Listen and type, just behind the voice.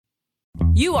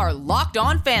You are Locked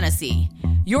On Fantasy,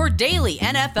 your daily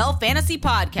NFL fantasy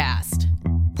podcast.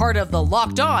 Part of the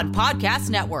Locked On Podcast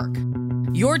Network,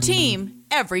 your team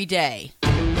every day.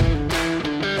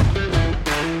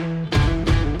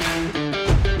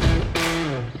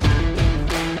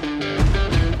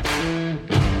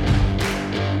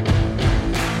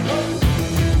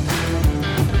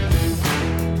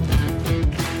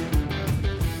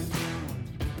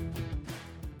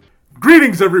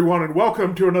 Greetings, everyone, and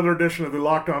welcome to another edition of the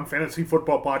Locked On Fantasy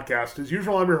Football Podcast. As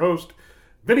usual, I'm your host,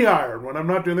 Vinnie Iyer. When I'm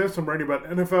not doing this, I'm writing about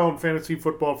NFL and fantasy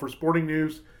football for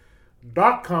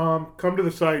sportingnews.com. Come to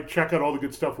the site, check out all the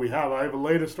good stuff we have. I have a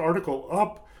latest article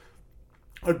up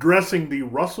addressing the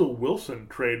Russell Wilson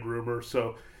trade rumor.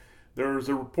 So there's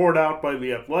a report out by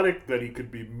The Athletic that he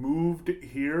could be moved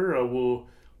here. We'll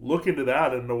look into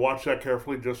that and to watch that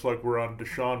carefully, just like we're on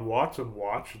Deshaun Watson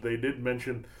watch. They did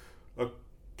mention a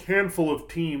handful of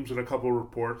teams in a couple of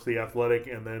reports, The Athletic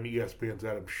and then ESPN's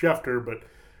Adam Schefter, but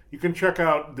you can check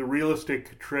out the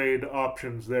realistic trade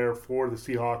options there for the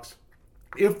Seahawks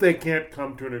if they can't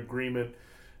come to an agreement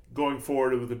going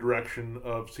forward with the direction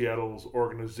of Seattle's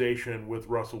organization with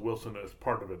Russell Wilson as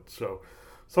part of it. So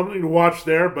something to watch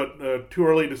there, but too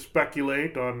early to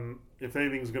speculate on if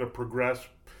anything's going to progress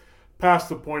past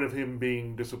the point of him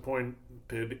being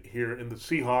disappointed here in the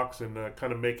Seahawks and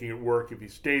kind of making it work if he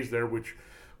stays there, which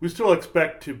we still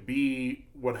expect to be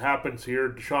what happens here.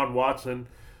 Deshaun Watson,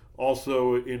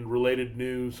 also in related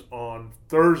news on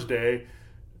Thursday,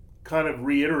 kind of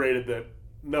reiterated that,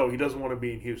 no, he doesn't want to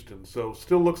be in Houston. So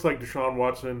still looks like Deshaun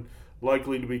Watson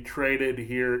likely to be traded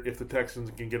here if the Texans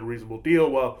can get a reasonable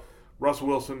deal. Well, Russell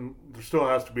Wilson, there still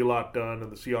has to be a lot done,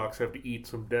 and the Seahawks have to eat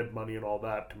some dead money and all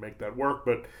that to make that work.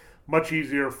 But much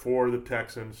easier for the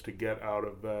Texans to get out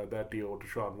of that deal with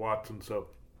Deshaun Watson. So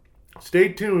stay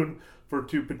tuned for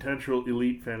two potential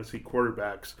elite fantasy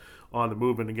quarterbacks on the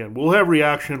move. And again, we'll have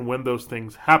reaction when those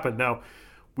things happen. Now,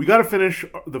 we got to finish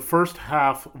the first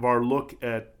half of our look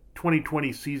at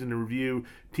 2020 season review,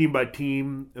 team by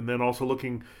team, and then also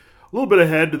looking a little bit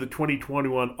ahead to the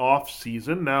 2021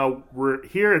 offseason. Now, we're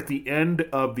here at the end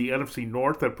of the NFC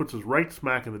North. That puts us right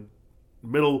smack in the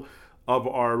middle of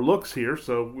our looks here.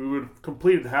 So we would have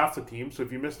completed half the team. So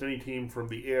if you missed any team from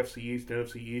the AFC East,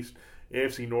 NFC East,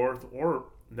 AFC North, or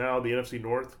now the NFC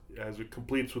North as it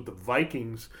completes with the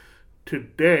Vikings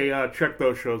today, check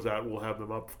those shows out. We'll have them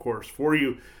up, of course, for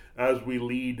you as we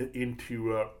lead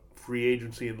into free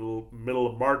agency in the middle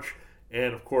of March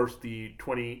and, of course, the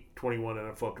 2021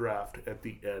 NFL Draft at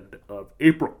the end of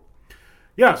April.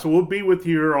 Yeah, so we'll be with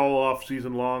you here all off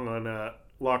season long on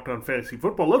Locked On Fantasy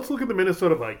Football. Let's look at the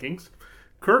Minnesota Vikings.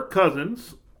 Kirk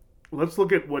Cousins, let's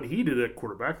look at what he did at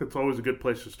quarterback. That's always a good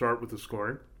place to start with the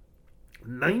scoring.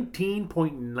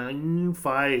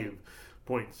 19.95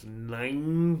 points.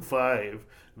 95.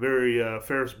 Very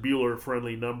Ferris Bueller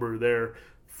friendly number there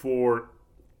for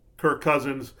Kirk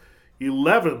Cousins.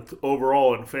 11th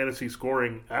overall in fantasy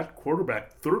scoring at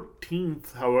quarterback.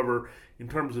 13th, however, in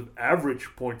terms of average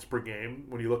points per game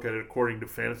when you look at it according to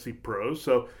Fantasy Pros.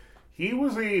 So he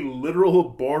was a literal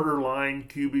borderline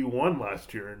QB1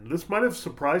 last year, and this might have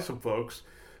surprised some folks.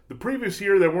 The previous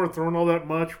year, they weren't throwing all that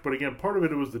much, but again, part of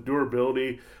it was the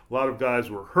durability. A lot of guys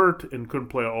were hurt and couldn't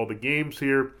play all the games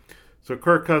here. So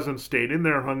Kirk Cousins stayed in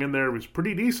there, hung in there. It was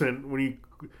pretty decent. When you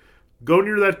go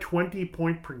near that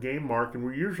 20-point per game mark, and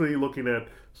we're usually looking at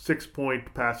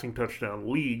 6-point passing touchdown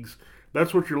leagues,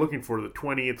 that's what you're looking for, the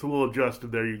 20. It's a little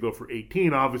adjusted there. You go for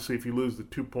 18. Obviously, if you lose the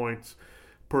 2 points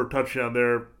per touchdown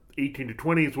there, 18 to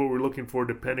 20 is what we're looking for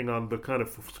depending on the kind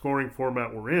of scoring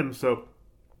format we're in. So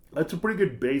that's a pretty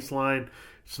good baseline.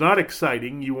 It's not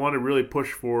exciting. You want to really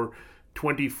push for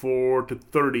 24 to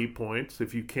 30 points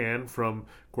if you can from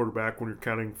quarterback when you're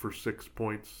counting for 6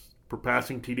 points per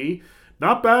passing TD.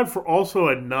 Not bad for also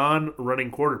a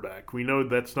non-running quarterback. We know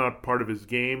that's not part of his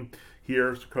game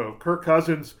here. So Kirk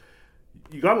Cousins,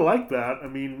 you got to like that. I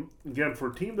mean, again,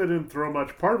 for a team that didn't throw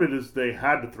much, part of it is they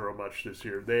had to throw much this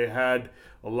year. They had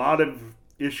a lot of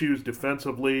issues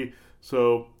defensively.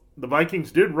 So the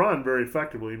Vikings did run very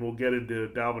effectively, and we'll get into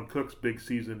Dalvin Cook's big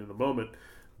season in a moment.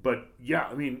 But, yeah,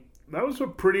 I mean, that was a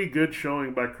pretty good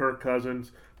showing by Kirk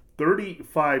Cousins.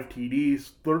 35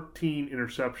 TDs, 13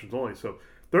 interceptions only. So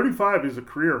 35 is a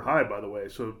career high, by the way.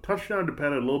 So touchdown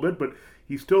dependent a little bit, but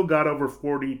he still got over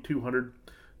 4,200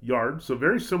 yards. So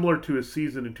very similar to his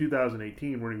season in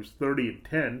 2018 where he was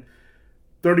 30-10,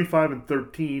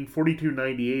 35-13,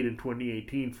 42.98 in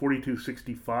 2018,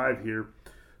 42.65 here.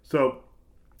 So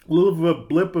a little bit of a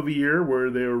blip of a year where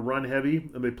they were run heavy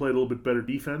and they played a little bit better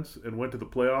defense and went to the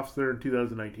playoffs there in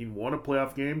 2019, won a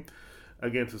playoff game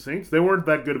against the Saints. They weren't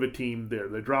that good of a team there.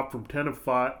 They dropped from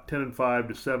 10-5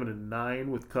 to 7-9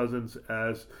 with Cousins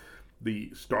as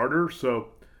the starter. So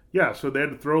they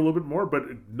had to throw a little bit more, but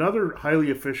another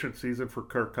highly efficient season for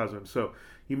Kirk Cousins. So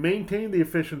he maintained the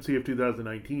efficiency of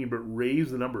 2019, but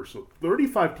raised the number. So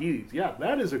 35 TDs. Yeah,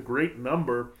 that is a great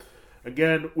number.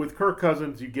 Again, with Kirk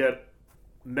Cousins, you get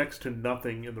next to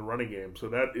nothing in the running game. So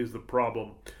that is the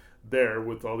problem there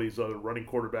with all these other running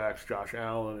quarterbacks, Josh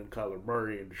Allen and Kyler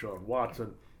Murray and Deshaun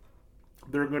Watson.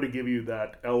 They're going to give you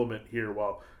that element here.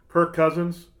 While Kirk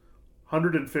Cousins,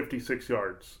 156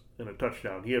 yards and a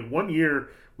touchdown. He had 1 year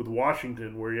with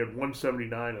Washington where he had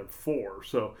 179 and 4.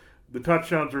 So the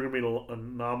touchdowns are going to be an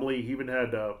anomaly. He even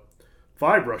had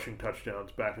 5 rushing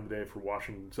touchdowns back in the day for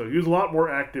Washington. So he was a lot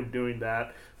more active doing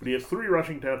that. But he has 3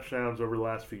 rushing touchdowns over the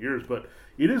last few years. But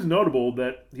it is notable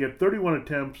that he had 31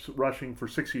 attempts rushing for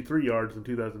 63 yards in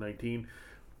 2019,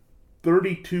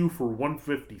 32 for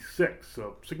 156.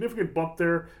 So significant bump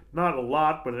there. Not a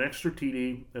lot, but an extra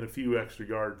TD and a few extra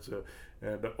yards.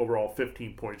 And overall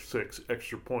 15.6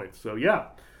 extra points. So yeah,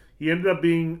 he ended up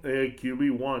being a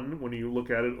QB1 when you look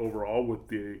at it overall with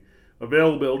the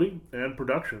availability and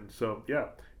production. So yeah,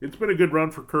 it's been a good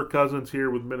run for Kirk Cousins here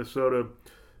with Minnesota.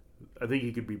 I think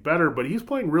he could be better, but he's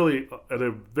playing really at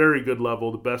a very good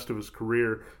level, the best of his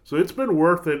career. So it's been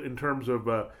worth it in terms of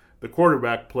the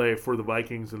quarterback play for the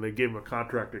Vikings, and they gave him a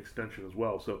contract extension as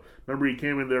well. So remember, he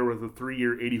came in there with a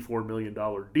 3-year, $84 million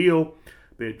deal.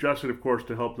 They adjusted, of course,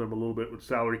 to help them a little bit with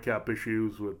salary cap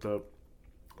issues with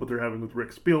what they're having with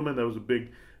Rick Spielman. That was a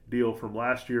big deal from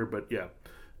last year. But yeah,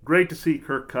 great to see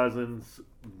Kirk Cousins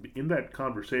in that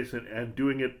conversation and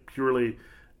doing it purely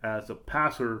as a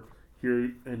passer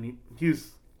here. And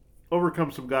he's overcome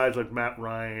some guys like Matt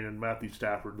Ryan and Matthew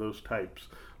Stafford, those types,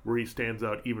 where he stands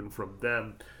out even from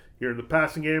them here in the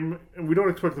passing game. And we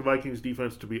don't expect the Vikings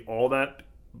defense to be all that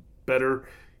better.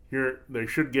 Here, they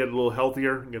should get a little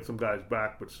healthier and get some guys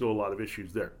back, but still a lot of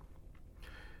issues there.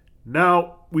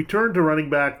 Now, we turn to running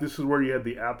back. This is where you had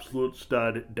the absolute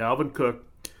stud, Dalvin Cook,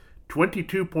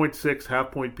 22.6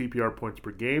 half-point PPR points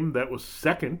per game. That was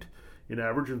second in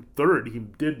average and third. He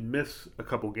did miss a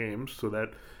couple games, so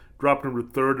that dropped him to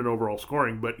third in overall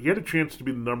scoring, but he had a chance to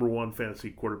be the number one fantasy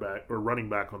quarterback or running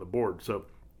back on the board. So,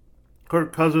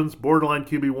 Kirk Cousins, borderline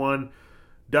QB1,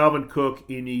 Dalvin Cook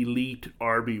in elite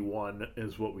RB1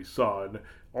 is what we saw. And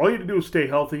all you had to do was stay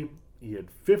healthy. He had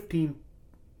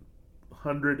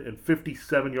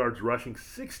 1,557 yards rushing,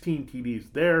 16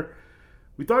 TDs there.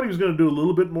 We thought he was going to do a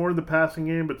little bit more in the passing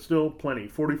game, but still plenty.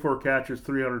 44 catches,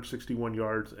 361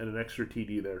 yards, and an extra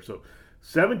TD there. So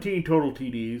 17 total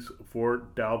TDs for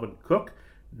Dalvin Cook,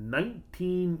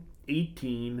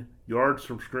 18 yards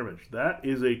from scrimmage. That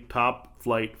is a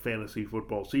top-flight fantasy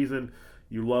football season.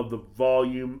 You love the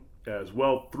volume as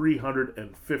well.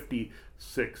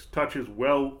 356 touches,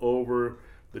 well over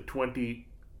the 20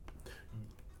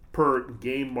 per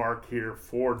game mark here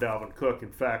for Dalvin Cook.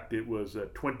 In fact, it was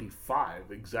 25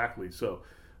 exactly. So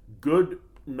good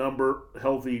number,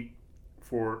 healthy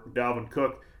for Dalvin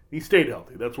Cook. He stayed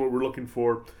healthy. That's what we're looking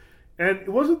for. And it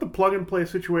wasn't the plug-and-play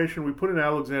situation. We put in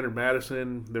Alexander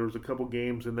Madison. There was a couple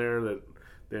games in there that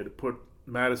they had to put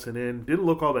Madison in. Didn't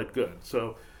look all that good.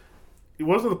 So it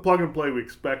wasn't the plug-and-play we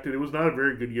expected. It was not a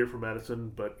very good year for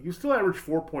Madison, but he still averaged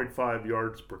 4.5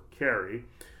 yards per carry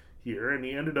here, and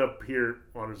he ended up here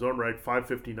on his own right,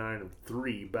 559 and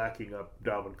 3, backing up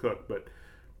Dalvin Cook. But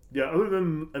yeah, other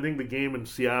than, I think, the game in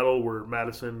Seattle where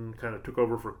Madison kind of took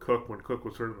over for Cook when Cook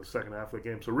was hurt in the second half of the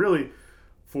game. So really,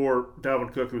 for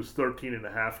Dalvin Cook, it was 13 and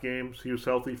a half games he was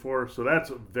healthy for. So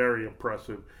that's very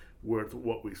impressive with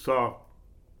what we saw.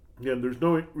 Again, there's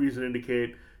no reason to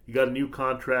indicate he got a new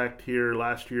contract here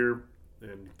last year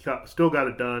and still got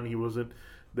it done. He wasn't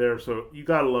there. So you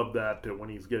got to love that when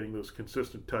he's getting those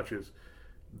consistent touches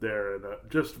there. And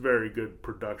just very good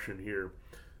production here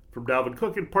from Dalvin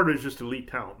Cook. And part of it is just elite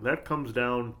talent. That comes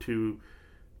down to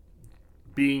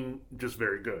being just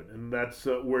very good. And that's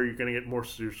where you're going to get more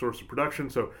your source of production.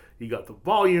 So you got the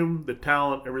volume, the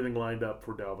talent, everything lined up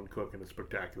for Dalvin Cook in a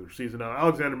spectacular season. Now,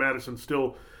 Alexander Madison's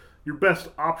still your best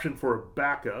option for a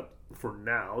backup for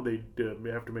now. They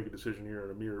may have to make a decision here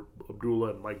on Amir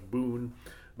Abdullah and Mike Boone,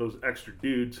 those extra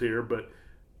dudes here. But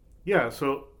yeah,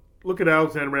 so look at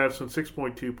Alexander Madison,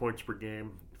 6.2 points per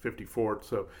game, 54th.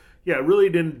 So yeah, really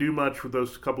didn't do much with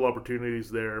those couple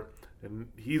opportunities there. And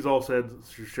he's also had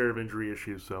his share of injury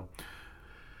issues. So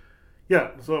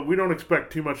yeah, so we don't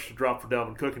expect too much to drop for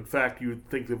Dalvin Cook. In fact, you would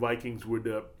think the Vikings would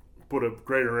put a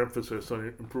greater emphasis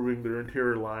on improving their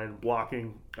interior line,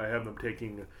 blocking. I have them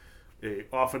taking a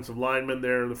offensive lineman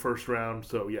there in the first round.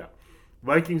 So yeah,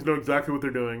 Vikings know exactly what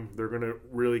they're doing. They're going to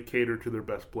really cater to their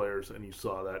best players, and you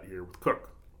saw that here with Cook.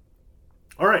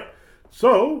 All right,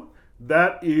 so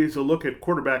that is a look at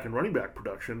quarterback and running back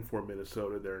production for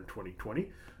Minnesota there in 2020.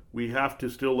 We have to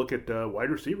still look at wide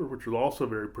receiver, which was also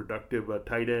very productive,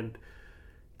 tight end,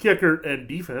 kicker, and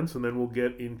defense, and then we'll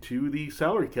get into the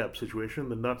salary cap situation,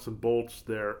 the nuts and bolts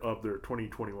there of their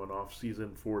 2021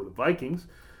 offseason for the Vikings.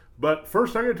 But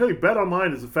first, I'm going to tell you,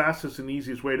 BetOnline is the fastest and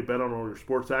easiest way to bet on all your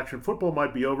sports action. Football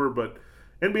might be over, but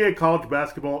NBA, college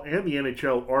basketball, and the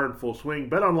NHL are in full swing.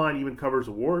 BetOnline even covers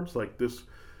awards like this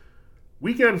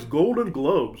weekend's Golden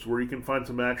Globes, where you can find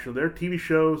some action there, TV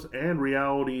shows and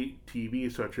reality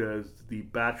TV, such as The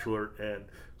Bachelor and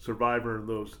Survivor, and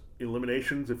those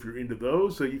eliminations, if you're into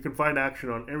those. So you can find action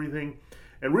on everything,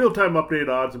 and real-time updated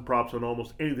odds and props on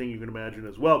almost anything you can imagine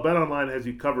as well. BetOnline has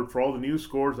you covered for all the news,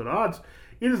 scores, and odds.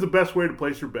 It is the best way to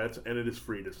place your bets, and it is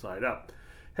free to sign up.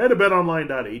 Head to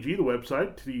betonline.ag, the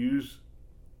website, to use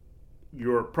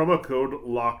your promo code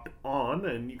Locked On,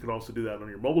 and you can also do that on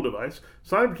your mobile device.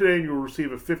 Sign up today and you'll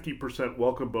receive a 50%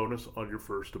 welcome bonus on your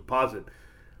first deposit.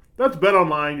 That's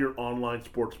BetOnline, your online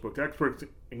sportsbook experts.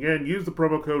 Again, use the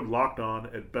promo code Locked On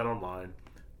at betonline.ag,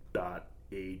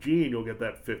 and you'll get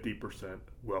that 50%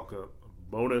 welcome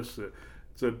bonus.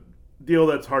 It's a deal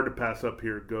that's hard to pass up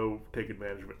here. Go take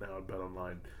advantage of it now at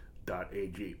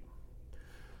betonline.ag.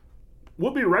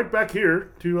 We'll be right back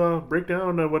here to break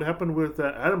down what happened with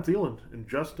Adam Thielen and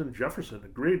Justin Jefferson. A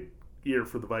great year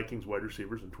for the Vikings wide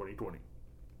receivers in 2020.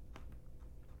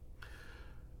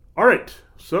 All right,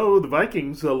 so the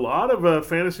Vikings, a lot of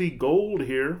fantasy gold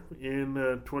here in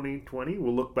 2020.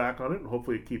 We'll look back on it, and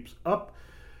hopefully it keeps up.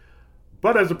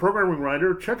 But as a programming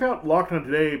reminder, check out Locked On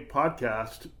Today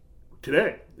podcast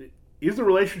today. Is the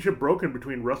relationship broken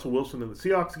between Russell Wilson and the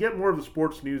Seahawks? Get more of the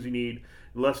sports news you need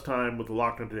in less time with the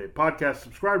Locked On Today podcast.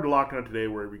 Subscribe to Locked On Today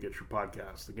wherever you get your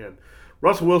podcasts. Again,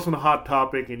 Russell Wilson, a hot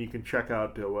topic, and you can check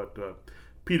out what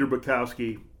Peter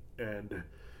Bukowski and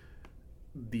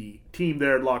the team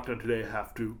there at Locked On Today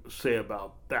have to say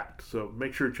about that. So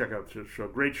make sure to check out the show.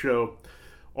 Great show.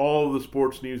 All the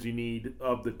sports news you need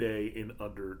of the day in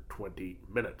under 20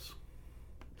 minutes.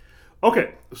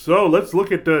 Okay, so let's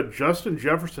look at Justin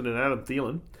Jefferson and Adam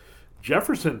Thielen.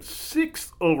 Jefferson,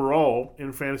 6th overall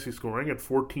in fantasy scoring at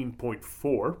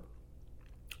 14.4.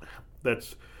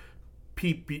 That's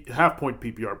half-point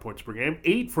PPR points per game.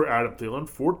 8 for Adam Thielen,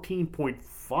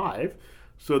 14.5.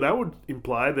 So that would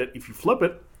imply that if you flip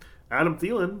it, Adam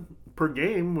Thielen per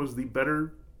game was the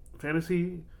better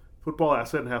fantasy football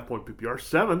asset in half-point PPR,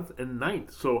 7th and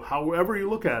 9th. So however you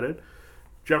look at it,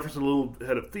 Jefferson a little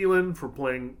ahead of Thielen for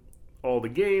playing all the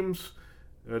games,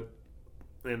 and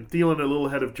Thielen a little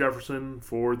ahead of Jefferson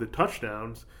for the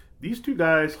touchdowns. These two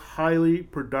guys highly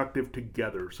productive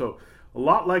together. So a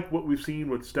lot like what we've seen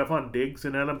with Stephon Diggs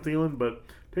and Adam Thielen, but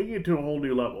taking it to a whole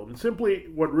new level. And simply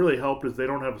what really helped is they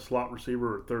don't have a slot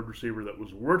receiver or third receiver that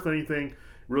was worth anything. It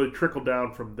really trickled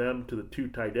down from them to the two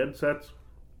tight end sets.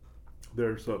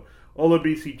 There's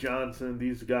Olabisi Johnson,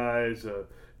 these guys,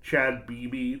 Chad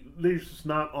Beebe, they're just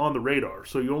not on the radar.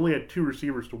 So you only had two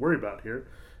receivers to worry about here.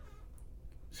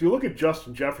 So you look at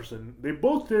Justin Jefferson, they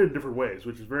both did it in different ways,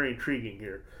 which is very intriguing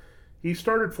here. He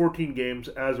started 14 games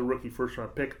as a rookie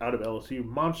first-round pick out of LSU.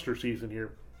 Monster season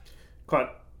here.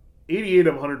 Caught 88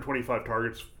 of 125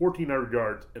 targets, 1,400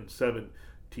 yards, and 7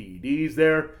 TDs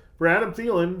there. For Adam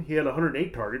Thielen, he had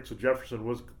 108 targets, so Jefferson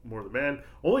was more the man.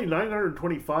 Only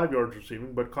 925 yards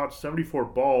receiving, but caught 74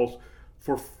 balls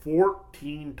for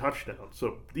 14 touchdowns.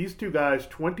 So these two guys,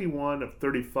 21 of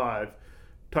 35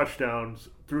 touchdowns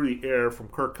through the air from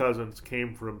Kirk Cousins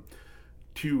came from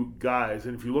two guys.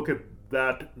 And if you look at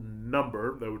that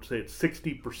number, I would say it's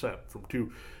 60% from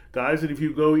two guys. And if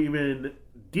you go even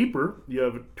deeper, you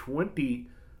have 20%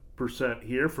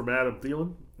 here from Adam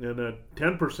Thielen and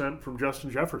 10% from Justin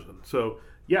Jefferson. So,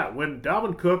 yeah, when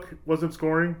Dalvin Cook wasn't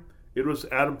scoring, it was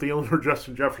Adam Thielen or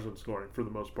Justin Jefferson scoring for the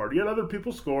most part. Yet other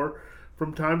people score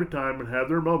from time to time and have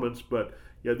their moments. But,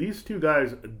 yeah, these two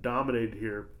guys dominated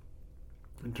here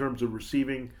in terms of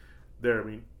receiving there. I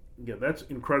mean, again, that's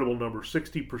incredible number.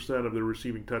 60% of their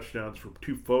receiving touchdowns from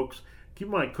two folks. Keep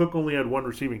in mind, Cook only had one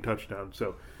receiving touchdown.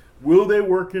 So will they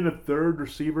work in a third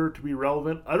receiver to be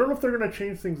relevant? I don't know if they're going to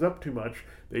change things up too much.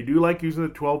 They do like using the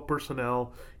 12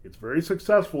 personnel. It's very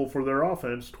successful for their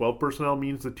offense. 12 personnel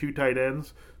means the two tight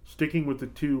ends sticking with the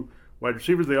two wide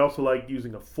receivers. They also like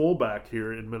using a fullback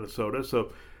here in Minnesota.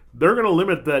 So they're going to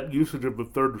limit that usage of the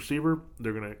third receiver.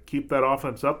 They're going to keep that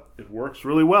offense up. It works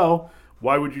really well.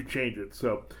 Why would you change it?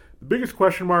 So the biggest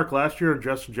question mark last year on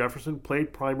Justin Jefferson,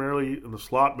 played primarily in the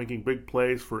slot, making big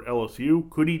plays for LSU.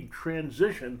 Could he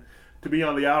transition to be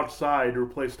on the outside to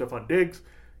replace Stephon Diggs.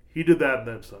 He did that and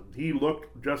then some. He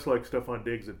looked just like Stephon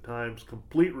Diggs at times.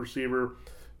 Complete receiver,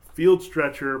 field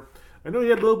stretcher. I know he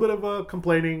had a little bit of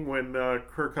complaining when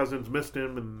Kirk Cousins missed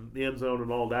him in the end zone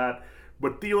and all that.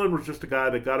 But Thielen was just a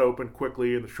guy that got open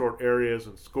quickly in the short areas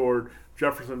and scored.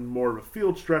 Jefferson, more of a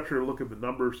field stretcher. Look at the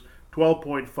numbers.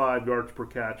 12.5 yards per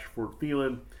catch for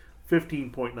Thielen.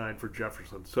 15.9 for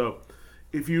Jefferson. So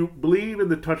if you believe in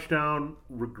the touchdown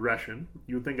regression,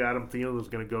 you would think Adam Thielen is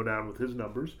going to go down with his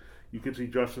numbers. You could see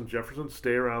Justin Jefferson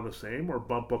stay around the same or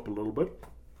bump up a little bit.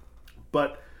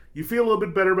 But you feel a little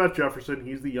bit better about Jefferson.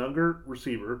 He's the younger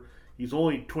receiver. He's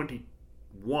only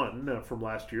 21 from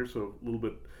last year, so a little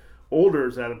bit older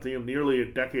as Adam Thielen, nearly a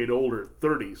decade older,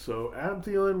 30. So Adam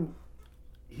Thielen,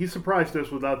 he surprised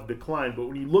us without the decline. But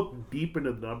when you look deep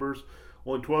into the numbers,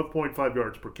 only 12.5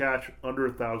 yards per catch, under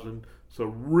 1,000. So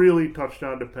really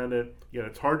touchdown dependent.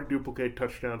 It's hard to duplicate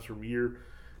touchdowns from year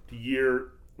to year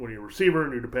when you're a receiver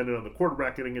and you're dependent on the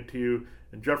quarterback getting it to you.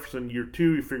 And Jefferson, year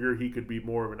 2, you figure he could be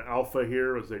more of an alpha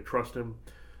here as they trust him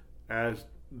as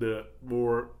the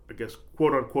more, I guess,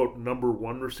 quote-unquote number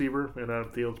 1 receiver. And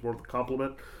Adam Thielen's more of a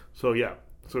complement. So, yeah.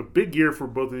 So, big year for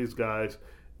both of these guys.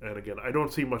 And, again, I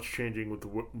don't see much changing with the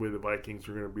way the Vikings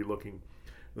are going to be looking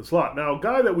in the slot. Now, a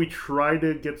guy that we tried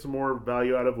to get some more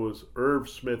value out of was Irv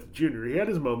Smith Jr. He had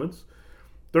his moments.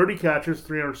 30 catches,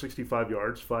 365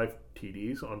 yards, 5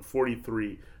 TDs on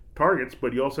 43 targets,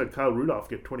 but you also had Kyle Rudolph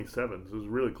get 27, so it was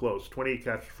really close. 28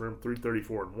 catches for him,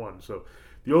 334 and 1. So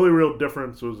the only real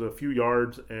difference was a few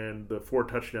yards and the 4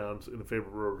 touchdowns in the favor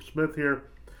of Irv Smith here.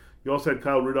 You also had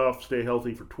Kyle Rudolph stay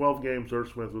healthy for 12 games. Irv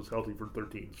Smith was healthy for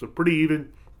 13. So pretty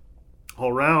even all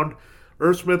around.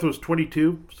 Irv Smith was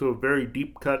 22, so a very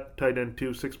deep cut tight end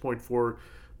 2, 6.4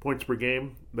 points per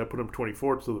game. That put him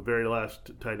 24th, so the very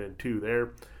last tight end 2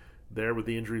 there with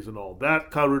the injuries and all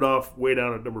that. Kyle Rudolph way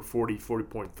down at number 40,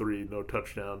 40.3, no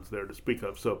touchdowns there to speak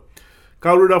of. So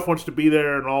Kyle Rudolph wants to be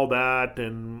there and all that,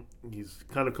 and he's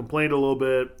kind of complained a little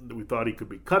bit. We thought he could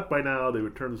be cut by now. They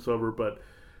would turn this over, but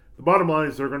the bottom line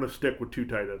is they're going to stick with 2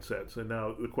 tight end sets. And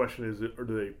now the question is, or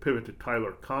do they pivot to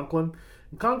Tyler Conklin?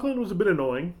 And Conklin was a bit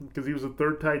annoying because he was a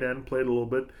third tight end, played a little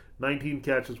bit, 19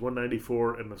 catches,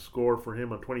 194, and a score for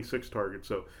him on 26 targets.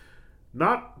 So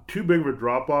not too big of a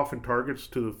drop-off in targets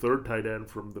to the third tight end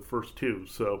from the first 2.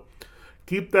 So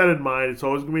keep that in mind. It's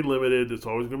always going to be limited. It's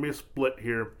always going to be a split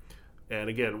here. And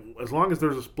again, as long as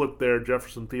there's a split there,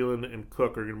 Jefferson, Thielen, and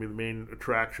Cook are going to be the main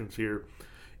attractions here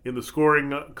in the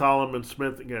scoring column. And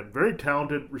Smith, again, very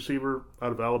talented receiver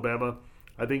out of Alabama.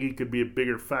 I think he could be a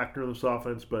bigger factor in this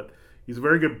offense, but he's a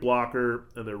very good blocker,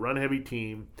 and they're a run-heavy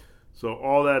team. So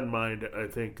all that in mind, I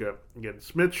think, again,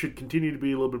 Smith should continue to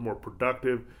be a little bit more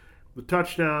productive. The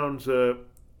touchdowns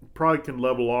probably can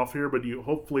level off here, but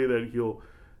hopefully that he'll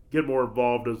get more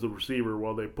involved as the receiver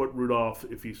while they put Rudolph,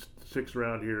 if he sticks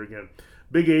around here again.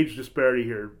 Big age disparity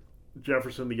here.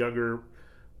 Jefferson, the younger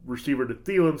receiver to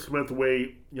Thielen. Smith,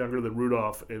 way younger than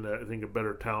Rudolph, and I think a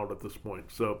better talent at this point.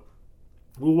 So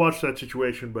we'll watch that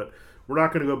situation, but we're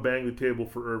not going to go bang the table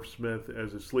for Irv Smith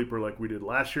as a sleeper like we did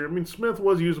last year. I mean, Smith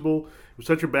was usable. It was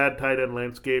such a bad tight end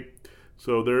landscape.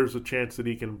 So there's a chance that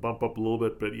he can bump up a little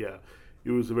bit. But, yeah,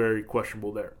 it was very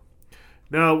questionable there.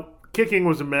 Now, kicking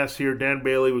was a mess here. Dan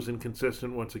Bailey was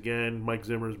inconsistent once again. Mike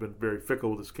Zimmer has been very fickle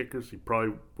with his kickers. He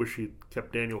probably wish he'd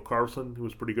kept Daniel Carlson, who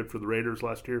was pretty good for the Raiders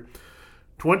last year.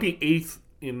 28th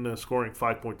in scoring,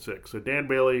 5.6. So Dan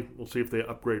Bailey, we'll see if they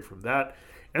upgrade from that.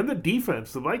 And the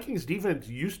defense. The Vikings defense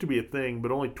used to be a thing,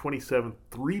 but only 27th,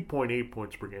 3.8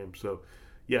 points per game. So,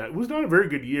 yeah, it was not a very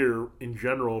good year in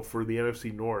general for the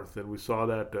NFC North, and we saw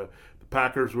that the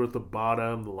Packers were at the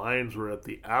bottom, the Lions were at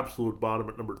the absolute bottom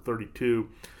at number 32,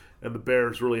 and the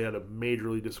Bears really had a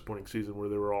majorly disappointing season where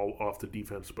they were all off the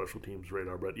defense special teams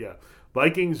radar. But, yeah,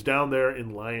 Vikings down there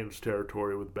in Lions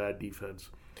territory with bad defense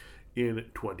in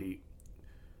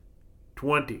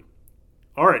 2020.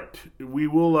 All right, we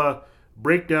will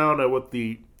break down what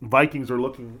the Vikings are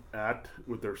looking at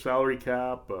with their salary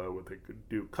cap, what they could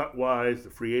do cut-wise, the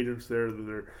free agents there that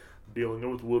they're dealing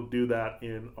with. We'll do that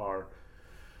in our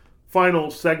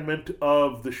final segment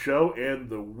of the show and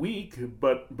the week.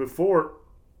 But before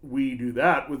we do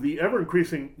that, with the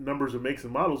ever-increasing numbers of makes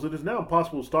and models, it is now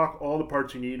impossible to stock all the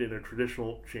parts you need in a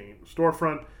traditional chain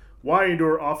storefront. Why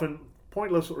endure often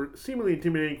pointless or seemingly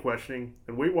intimidating questioning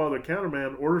and wait while the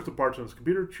counterman orders the parts on his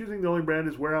computer, choosing the only brand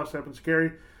his warehouse happens to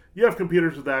carry? You have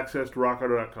computers with access to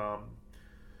rockauto.com.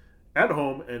 At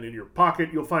home and in your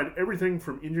pocket, you'll find everything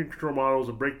from engine control models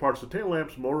and brake parts to tail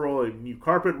lamps, Motorola, and new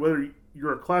carpet. Whether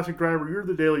you're a classic driver, you're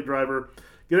the daily driver,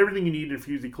 get everything you need in a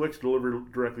few easy clicks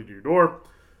delivered directly to your door.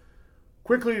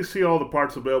 Quickly see all the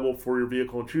parts available for your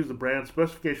vehicle and choose the brand,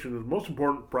 specifications, and most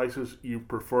important, prices you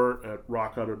prefer at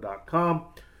rockauto.com.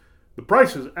 The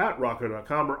prices at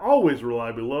rockauto.com are always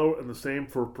reliably low, and the same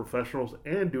for professionals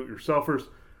and do-it-yourselfers.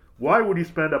 Why would you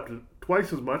spend up to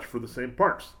twice as much for the same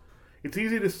parts? It's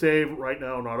easy to save right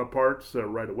now on auto parts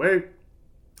right away.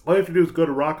 All you have to do is go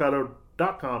to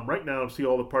rockauto.com right now and see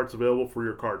all the parts available for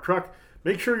your car or truck.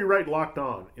 Make sure you write Locked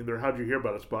On in their How'd You Hear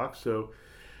About Us box, so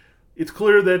it's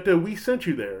clear that we sent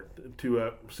you there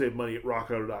to save money at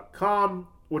rockauto.com.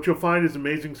 What you'll find is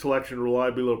amazing selection,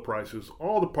 reliably low prices,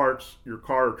 all the parts your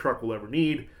car or truck will ever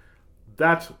need.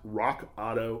 That's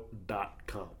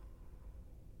rockauto.com.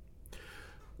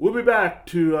 We'll be back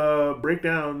to break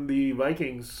down the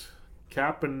Vikings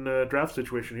cap and draft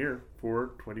situation here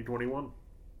for 2021.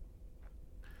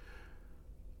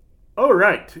 All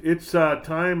right, it's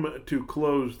time to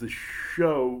close the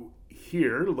show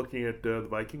here, looking at the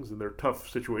Vikings and their tough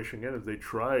situation again as they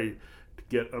try to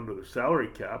get under their salary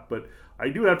cap. But I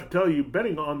do have to tell you,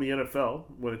 betting on the NFL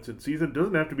when it's in season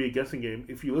doesn't have to be a guessing game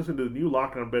if you listen to the new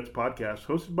Locked On Bets podcast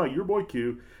hosted by your boy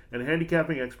Q and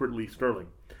handicapping expert Lee Sterling.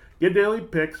 Get daily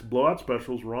picks, blowout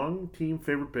specials, wrong team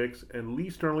favorite picks, and Lee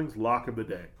Sterling's lock of the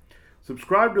day.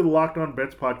 Subscribe to the Locked On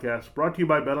Bets podcast, brought to you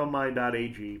by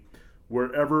betonline.ag,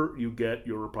 wherever you get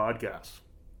your podcasts.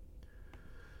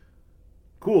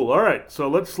 Cool. All right. So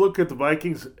let's look at the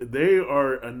Vikings. They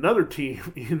are another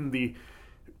team in the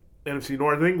NFC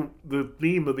North. I think the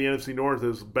theme of the NFC North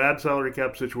is bad salary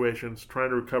cap situations,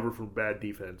 trying to recover from bad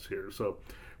defense here. So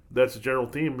that's a general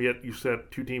theme, yet you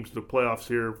set two teams to the playoffs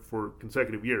here for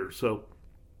consecutive years. So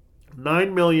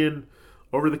 $9 million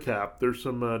over the cap. There's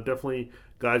some definitely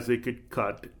guys they could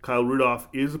cut. Kyle Rudolph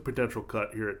is a potential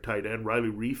cut here at tight end. Riley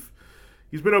Reif,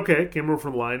 he's been okay. Came over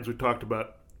from the Lions. We talked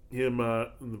about him,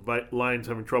 the Lions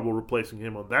having trouble replacing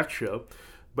him on that show.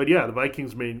 But yeah, the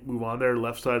Vikings may move on there.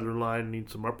 Left side of their line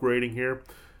needs some upgrading here.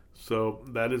 So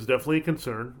that is definitely a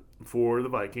concern for the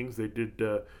Vikings. They did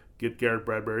get Garrett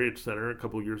Bradbury at center a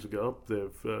couple of years ago. They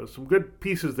have some good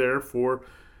pieces there for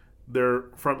their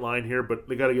front line here, but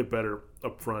they got to get better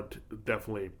up front,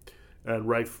 definitely. And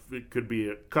Reif, it could be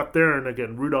a cut there. And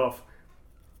again, Rudolph,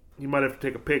 he might have to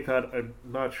take a pay cut. I'm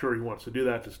not sure he wants to do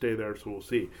that to stay there, so we'll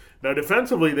see. Now,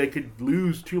 defensively, they could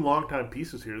lose two longtime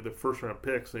pieces here, the first-round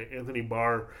picks, Anthony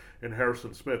Barr and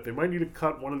Harrison Smith. They might need to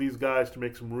cut one of these guys to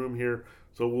make some room here,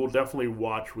 so we'll definitely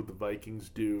watch what the Vikings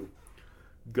do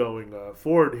going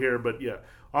forward here. But, yeah,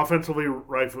 offensively,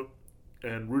 Reif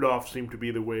and Rudolph seem to be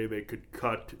the way they could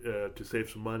cut to save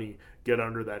some money, get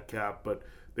under that cap. But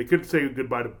they could say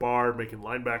goodbye to Barr, making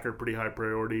linebacker a pretty high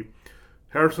priority.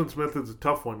 Harrison Smith is a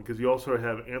tough one because you also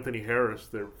have Anthony Harris,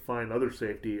 their fine other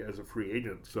safety, as a free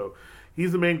agent. So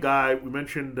he's the main guy. We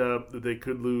mentioned that they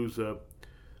could lose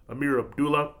Amir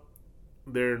Abdullah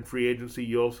there in free agency.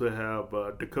 You also have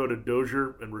Dakota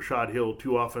Dozier and Rashad Hill,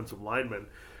 two offensive linemen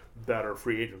that are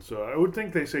free agents. So I would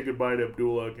think they say goodbye to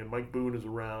Abdullah. Again, Mike Boone is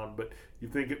around, but you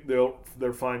think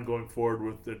they're fine going forward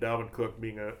with Dalvin Cook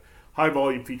being a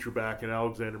high-volume feature back and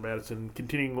Alexander Madison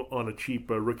continuing on a cheap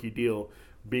rookie deal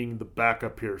being the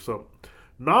backup here. So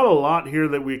not a lot here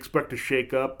that we expect to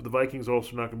shake up. The Vikings are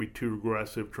also not going to be too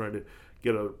aggressive trying to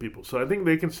get other people. So I think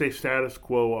they can stay status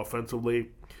quo offensively.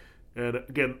 And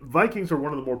again, Vikings are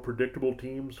one of the more predictable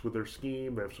teams with their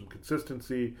scheme. They have some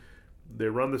consistency. They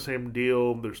run the same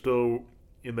deal. They're still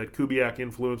in that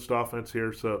Kubiak-influenced offense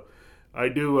here. So I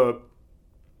do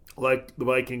like the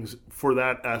Vikings for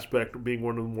that aspect, being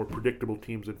one of the more predictable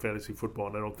teams in fantasy football,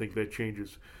 and I don't think that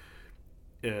changes.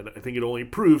 And I think it only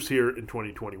improves here in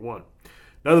 2021.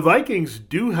 Now, the Vikings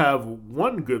do have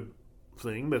one good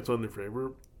thing that's on their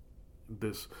favor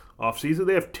this offseason.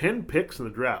 They have 10 picks in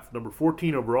the draft, number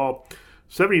 14 overall,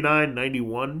 79,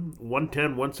 91, 110,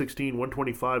 116,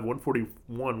 125,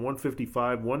 141,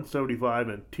 155, 175,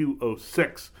 and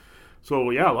 206.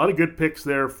 So, yeah, a lot of good picks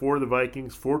there for the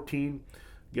Vikings. 14.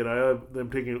 Again, I have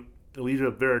them taking Elijah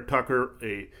Vera Tucker,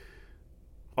 a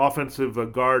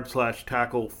offensive guard /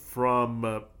 tackle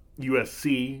from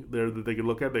USC there that they could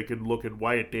look at. They could look at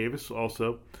Wyatt Davis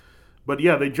also. But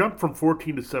yeah, they jumped from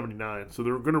 14 to 79, so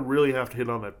they're going to really have to hit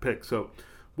on that pick. So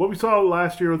what we saw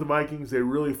last year with the Vikings, they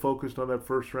really focused on that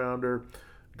first rounder.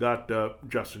 Got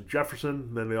Justin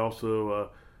Jefferson. Then they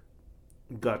also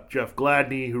got Jeff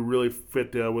Gladney, who really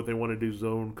fit what they want to do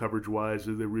zone coverage-wise.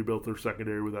 They rebuilt their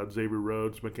secondary without Xavier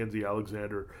Rhodes, Mackenzie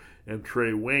Alexander, and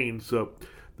Trey Wayne. So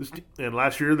and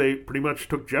last year they pretty much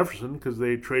took Jefferson because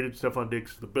they traded Stephon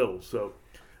Diggs to the Bills. So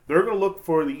they're going to look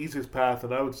for the easiest path,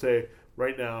 and I would say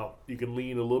right now you can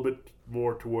lean a little bit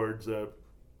more towards,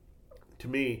 to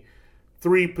me,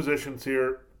 three positions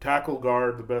here tackle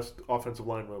guard, the best offensive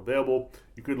lineman available.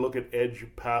 You could look at edge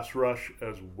pass rush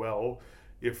as well.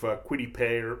 If Kwity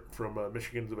Paye from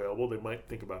Michigan's available, they might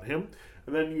think about him.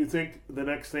 And then you think the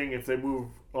next thing, if they move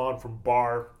on from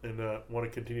Barr and want to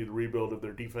continue the rebuild of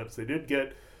their defense, they did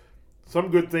get some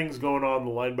good things going on in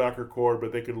the linebacker core,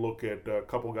 but they could look at a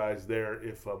couple guys there.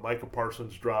 If Micah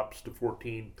Parsons drops to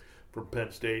 14 from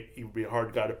Penn State, he would be a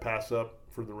hard guy to pass up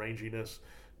for the ranginess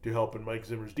to help in Mike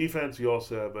Zimmer's defense. You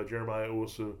also have Jeremiah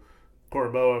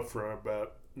Owusu-Koramoah from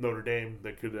Notre Dame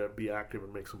that could be active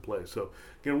and make some plays. So,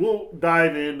 again, we'll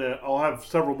dive in. I'll have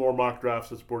several more mock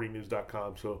drafts at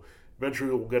sportingnews.com, so eventually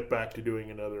we'll get back to doing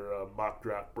another mock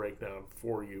draft breakdown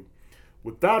for you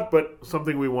with that, but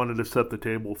something we wanted to set the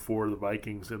table for the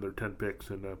Vikings and their 10 picks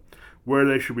and where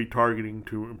they should be targeting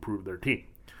to improve their team.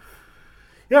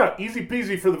 Yeah, easy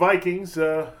peasy for the Vikings,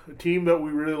 a team that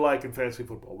we really like in fantasy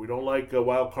football. We don't like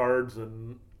wild cards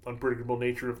and unpredictable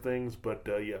nature of things, but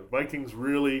the Vikings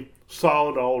really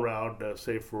solid all around,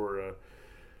 save for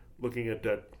looking at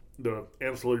the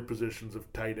ancillary positions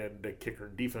of tight end, kicker,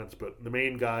 and defense. But the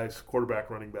main guys, quarterback,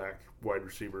 running back, wide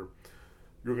receiver,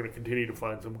 you're going to continue to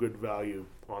find some good value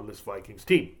on this Vikings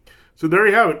team. So there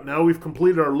you have it. Now we've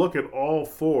completed our look at all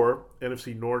 4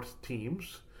 NFC North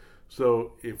teams.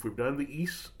 So if we've done the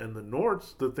East and the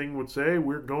North, the thing would say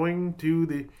we're going to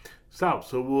the South.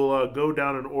 So we'll go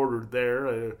down in order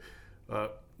there.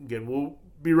 Again, we'll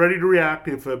be ready to react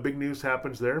if big news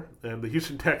happens there. And the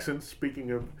Houston Texans,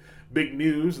 speaking of big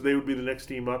news, they would be the next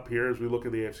team up here as we look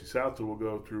at the AFC South. So we'll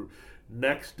go through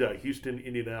next Houston,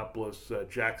 Indianapolis,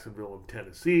 Jacksonville, and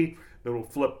Tennessee. Then we'll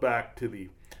flip back to the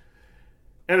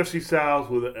NFC South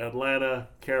with Atlanta,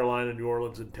 Carolina, New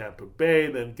Orleans, and Tampa Bay.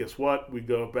 Then guess what? We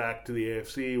go back to the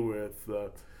AFC with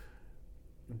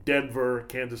Denver,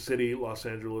 Kansas City, Los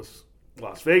Angeles,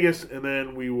 Las Vegas. And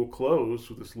then we will close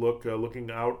with this look looking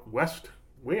out west,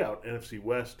 way out, NFC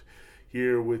West,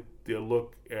 here with the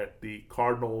look at the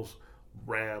Cardinals,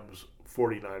 Rams,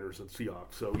 49ers, and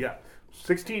Seahawks. So,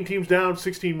 16 teams down,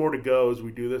 16 more to go as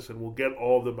we do this, and we'll get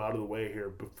all of them out of the way here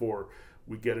before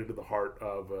we get into the heart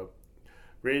of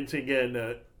Rangers.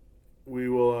 Again, we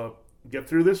will get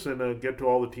through this and get to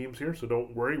all the teams here, so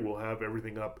don't worry. We'll have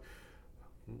everything up.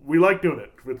 We like doing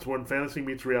it. It's when fantasy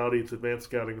meets reality. It's advanced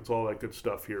scouting. It's all that good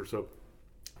stuff here. So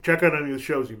check out any of the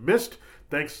shows you missed.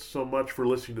 Thanks so much for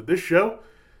listening to this show.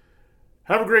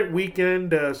 Have a great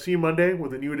weekend. See you Monday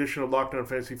with a new edition of Locked On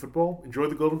Fantasy Football. Enjoy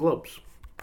the Golden Globes.